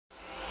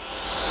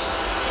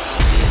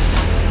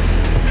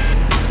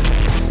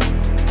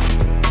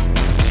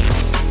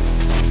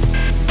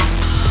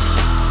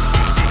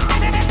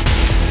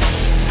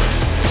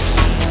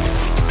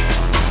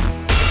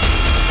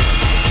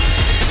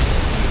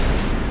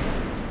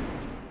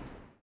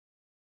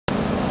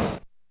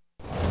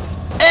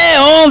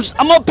Holmes?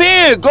 I'm up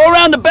here. Go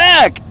around the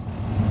back.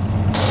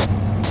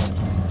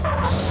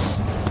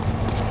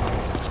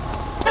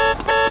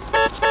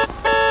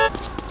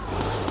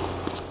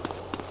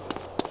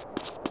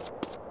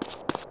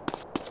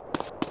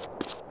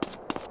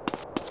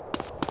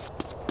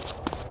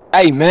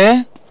 Hey,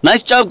 man.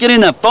 Nice job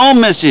getting that phone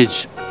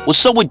message.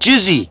 What's up with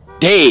Jizzy?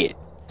 Dead.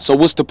 So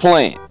what's the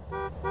plan?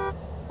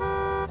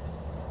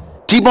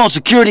 T-Bone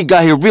security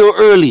got here real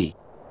early.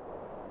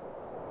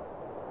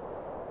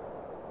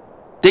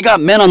 They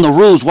got men on the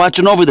roofs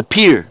watching over the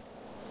pier.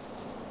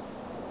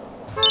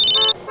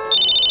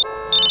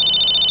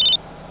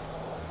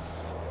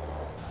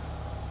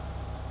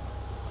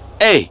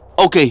 Hey,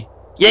 okay.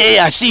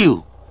 Yeah, I see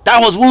you.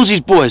 That was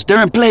Woozie's boys.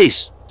 They're in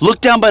place.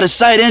 Look down by the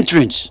side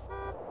entrance.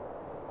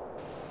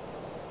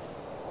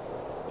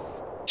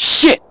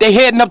 Shit, they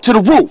heading up to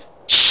the roof.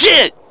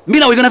 Shit!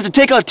 Mina, we're gonna have to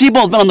take out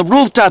T-Bone's men on the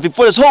rooftop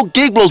before this whole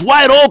gig blows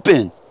wide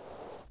open.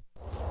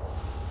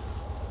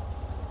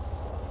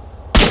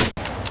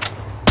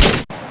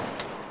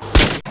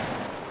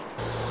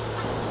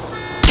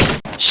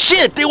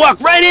 Shit, they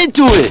walked right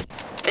into it.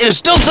 Hey, there's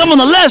still some on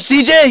the left,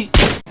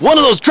 CJ. One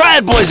of those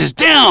triad boys is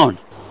down.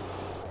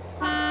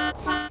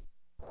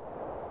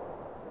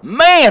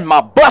 Man,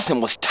 my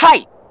busing was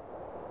tight.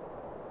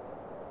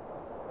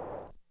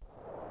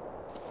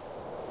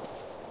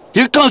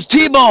 Here comes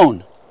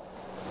T-Bone.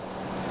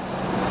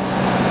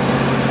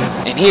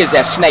 And here's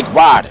that snake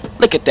rider.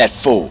 Look at that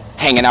fool,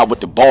 hanging out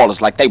with the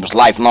ballers like they was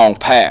lifelong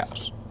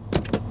pals.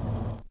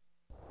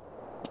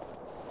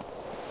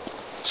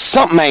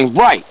 Something ain't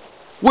right.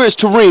 Where's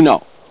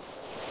Torino?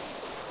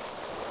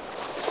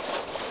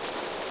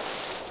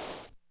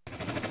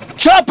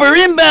 Chopper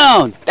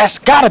inbound! That's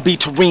gotta be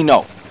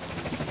Torino.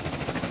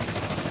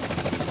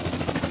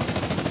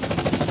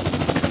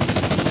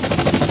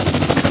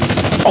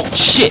 Oh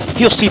shit,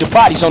 he'll see the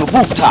bodies on the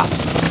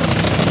rooftops.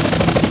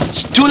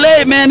 It's too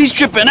late, man. He's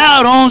tripping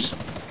out, Holmes.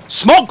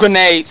 Smoke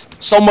grenades?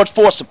 So much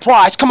for a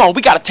surprise. Come on,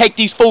 we gotta take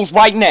these fools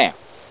right now.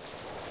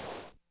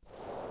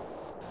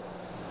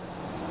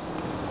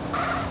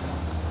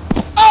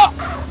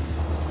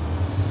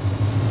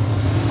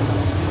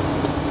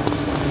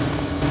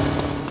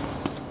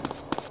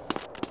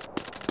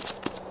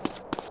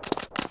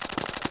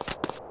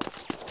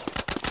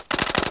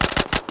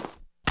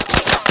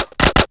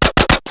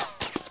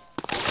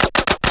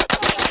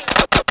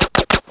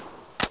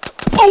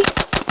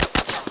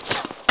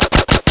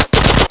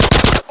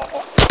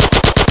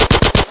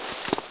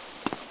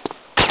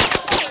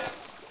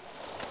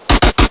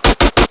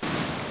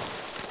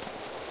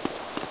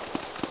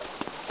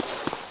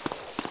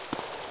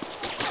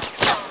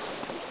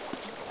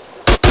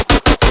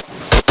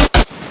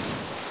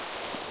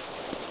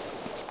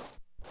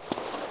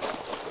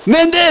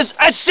 Mendez,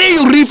 I see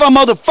you, Rifa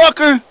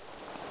motherfucker!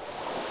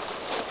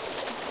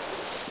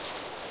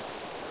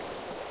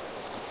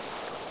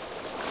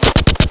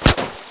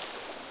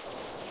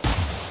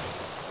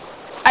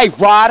 Hey,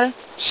 Ryder,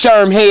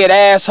 sherm-head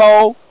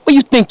asshole, where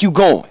you think you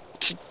going?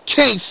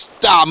 Can't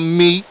stop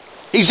me.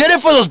 He's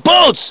headed for those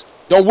boats!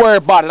 Don't worry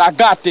about it, I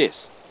got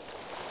this.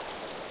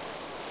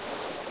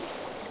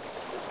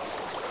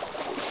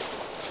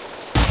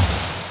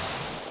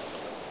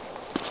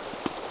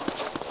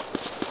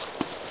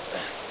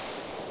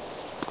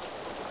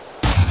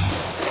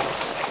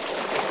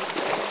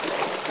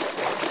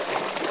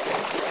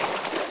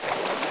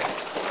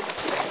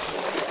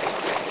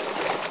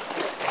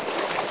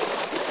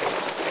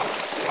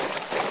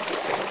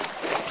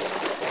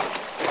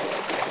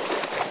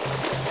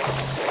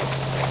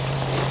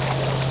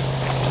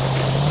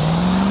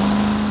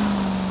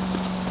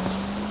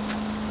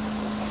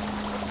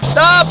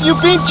 Stop, you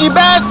pinchy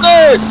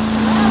bastard!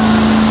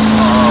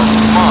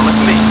 Mom, it's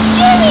me.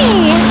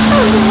 Jimmy!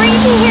 So great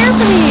to hear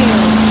from you.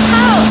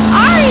 How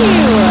are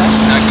you?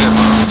 Not good,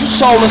 Mom. You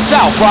sold us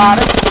out,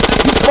 Ryder.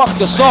 You fucked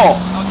us all.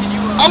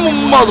 I'm a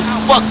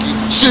motherfucking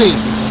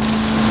genius.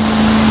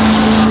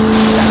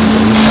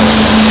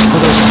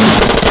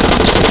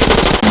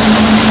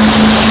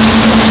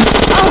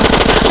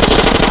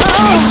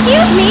 Oh,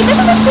 excuse me, this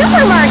is a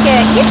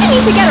supermarket. You two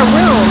need to get a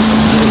room.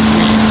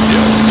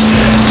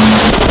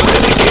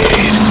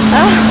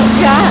 Oh,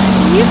 God,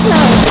 you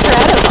smell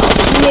incredible.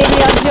 Maybe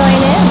I'll join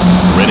in.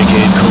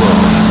 Renegade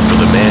cologne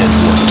for the man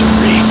who wants to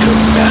reek of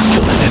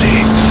masculinity.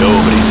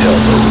 Nobody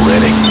tells a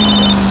renegade.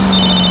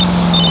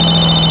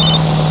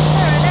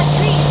 Sir, that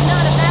tree is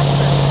not a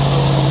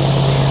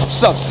bathroom.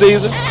 What's up,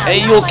 Caesar?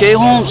 Hey, you okay,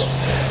 Holmes?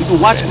 We've been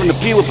watching from the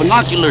pier with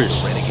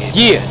binoculars.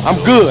 Yeah, I'm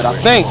good, I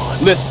think.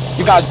 Listen,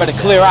 you guys better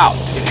clear out.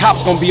 The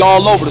cops gonna be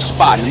all over the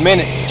spot in a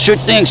minute. Sure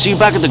thing. See you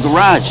back at the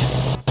garage.